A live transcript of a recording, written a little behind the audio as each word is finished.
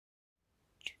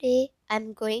Today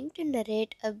I'm going to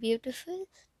narrate a beautiful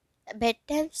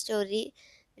bedtime story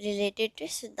related to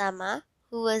Sudama,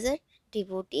 who was a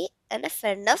devotee and a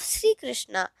friend of Sri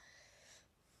Krishna.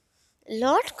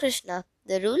 Lord Krishna,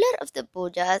 the ruler of the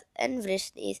Bhojas and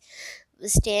Vrishnis,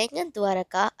 was staying in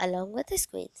Dwaraka along with his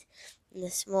queens. In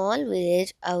a small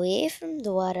village away from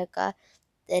Dwaraka,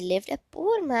 there lived a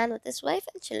poor man with his wife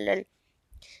and children.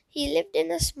 He lived in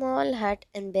a small hut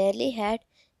and barely had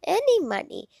any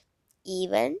money,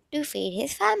 even to feed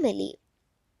his family.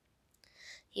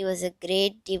 He was a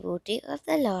great devotee of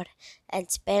the Lord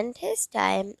and spent his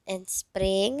time in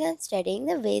praying and studying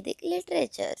the Vedic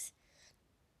literatures.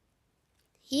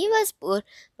 He was poor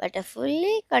but a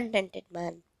fully contented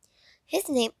man. His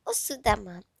name was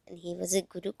Sudama and he was a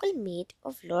Gurukul mate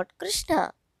of Lord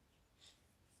Krishna.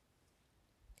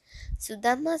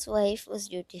 Sudama's wife was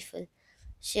dutiful.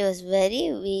 She was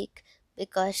very weak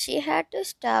because she had to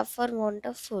starve for want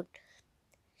of food.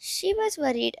 She was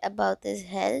worried about his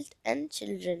health and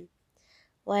children.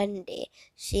 One day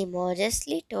she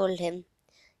modestly told him,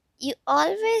 "You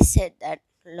always said that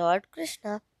Lord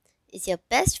Krishna is your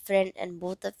best friend and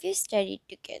both of you studied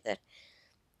together."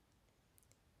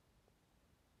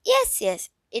 Yes,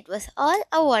 it was all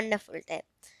a wonderful time.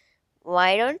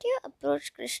 Why don't you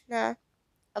approach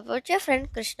your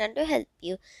friend Krishna to help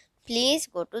you? Please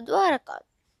go to Dwaraka.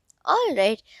 All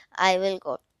right, I will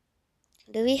go.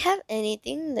 Do we have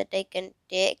anything that I can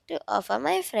take to offer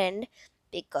my friend?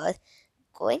 Because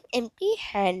going empty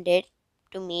handed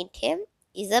to meet him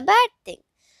is a bad thing.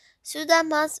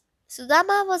 Sudama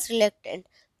was reluctant,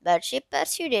 but she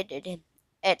persuaded him.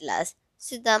 At last,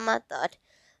 Sudama thought,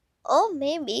 "Oh,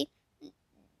 maybe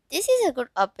this is a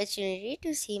good opportunity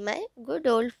to see my good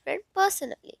old friend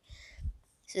personally."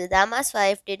 Sudama's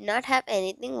wife did not have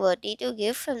anything worthy to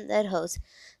give from their house,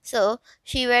 so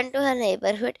she went to her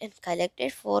neighborhood and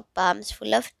collected 4 palms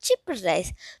full of chipped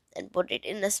rice and put it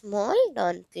in a small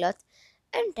torn cloth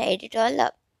and tied it all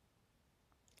up.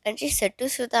 And she said to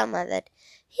Sudama that,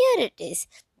 "Here it is,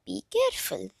 be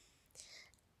careful."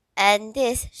 And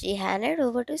this she handed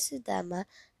over to Sudama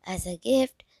as a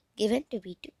gift given to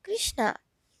be to Krishna.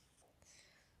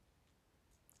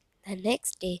 The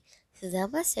next day,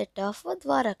 Sudama set off for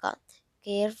Dwaraka,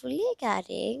 carefully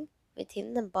carrying with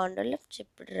him the bundle of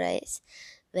chipped rice,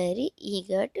 very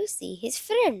eager to see his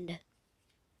friend.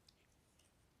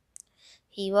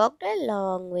 He walked a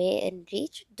long way and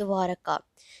reached Dwaraka.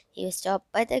 He was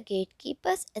stopped by the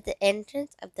gatekeepers at the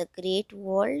entrance of the great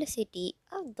walled city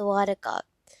of Dwaraka.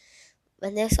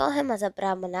 When they saw him as a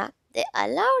Brahmana, they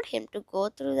allowed him to go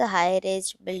through the high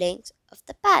raised buildings of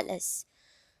the palace.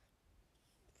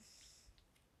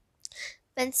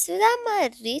 When Sudama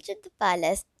reached the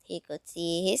palace, he could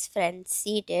see his friend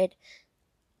seated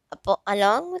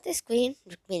along with his queen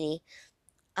Rukmini.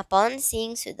 Upon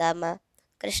seeing Sudama,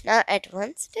 Krishna at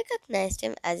once recognized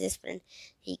him as his friend.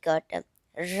 He got up,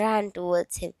 ran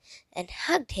towards him, and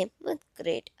hugged him with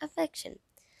great affection.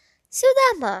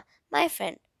 "Sudama, my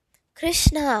friend,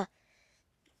 Krishna!"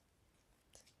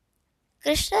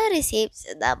 Krishna received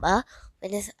Sudama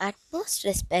with his utmost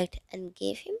respect and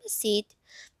gave him a seat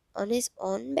on his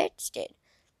own bedstead.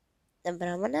 The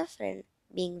Brahmana friend,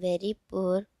 being very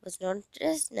poor, was not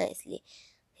dressed nicely.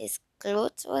 His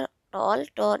clothes were all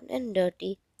torn and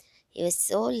dirty. He was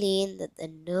so lean that the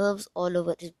nerves all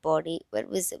over his body were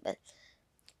visible.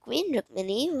 Queen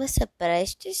Rukmini was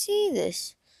surprised to see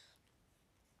this.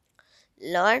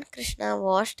 Lord Krishna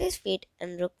washed his feet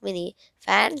and Rukmini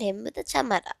fanned him with a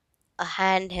chamara, a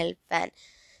handheld fan.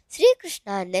 Sri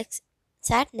Krishna next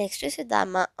sat next to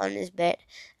Sudama on his bed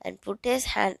and put his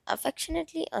hand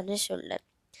affectionately on his shoulder.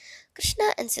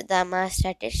 Krishna and Sudama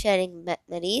started sharing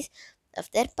memories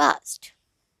of their past.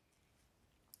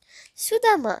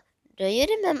 "Sudama, do you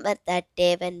remember that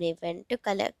day when we went to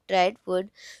collect dried wood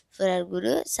for our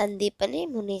Guru Sandipani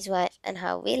Muni's wife and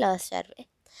how we lost our way?"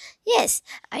 "Yes,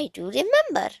 I do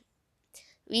remember.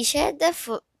 We shared the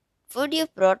food you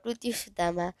brought with you,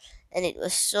 Sudama, and it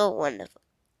was so wonderful."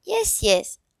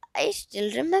 Yes, I still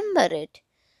remember it."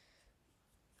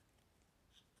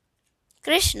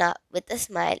 Krishna, with a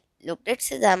smile, looked at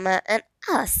Sudama and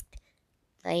asked,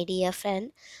 "My dear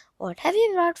friend, what have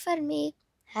you brought for me?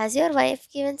 Has your wife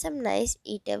given some nice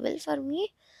eatable for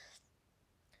me?"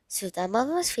 Sudama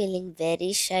was feeling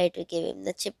very shy to give him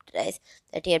the chipped rice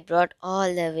that he had brought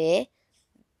all the way,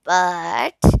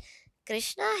 but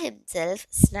Krishna himself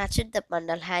snatched the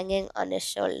bundle hanging on his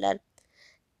shoulder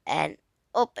and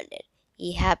opened it.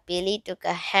 He happily took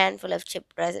a handful of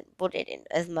chipped rice and put it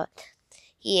into his mouth.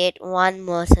 He ate one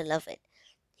morsel of it.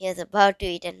 He was about to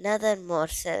eat another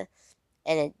morsel,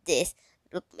 and at this,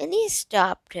 Rukmini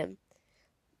stopped him.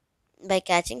 by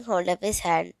catching hold of his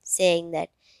hand, saying that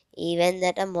even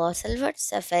that a morsel would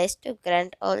suffice to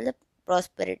grant all the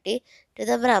prosperity to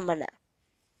the Brahmana.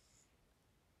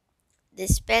 They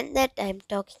spent their time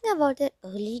talking about their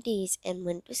early days and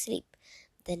went to sleep.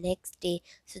 The next day,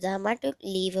 Sudama took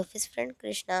leave of his friend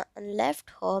Krishna and left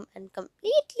home and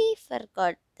completely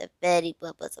forgot the very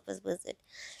purpose of his visit.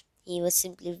 He was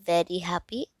simply very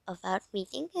happy about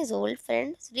meeting his old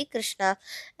friend Sri Krishna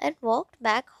and walked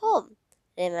back home,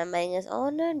 remembering his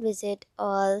honored visit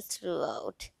all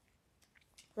throughout.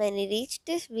 When he reached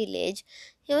this village,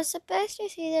 he was surprised to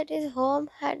see that his home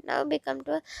had now become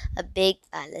to a big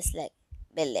palace like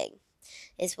building.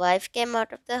 His wife came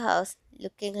out of the house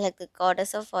looking like the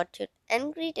goddess of fortune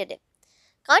and greeted him.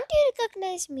 Can't you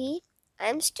recognize me? I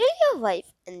am still your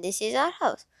wife, and this is our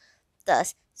house.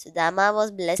 Thus, Sudama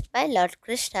was blessed by Lord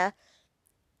Krishna,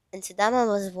 and Sudama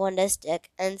was wonderstruck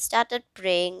and started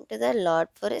praying to the Lord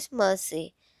for his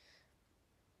mercy.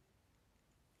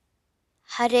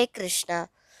 Hare Krishna.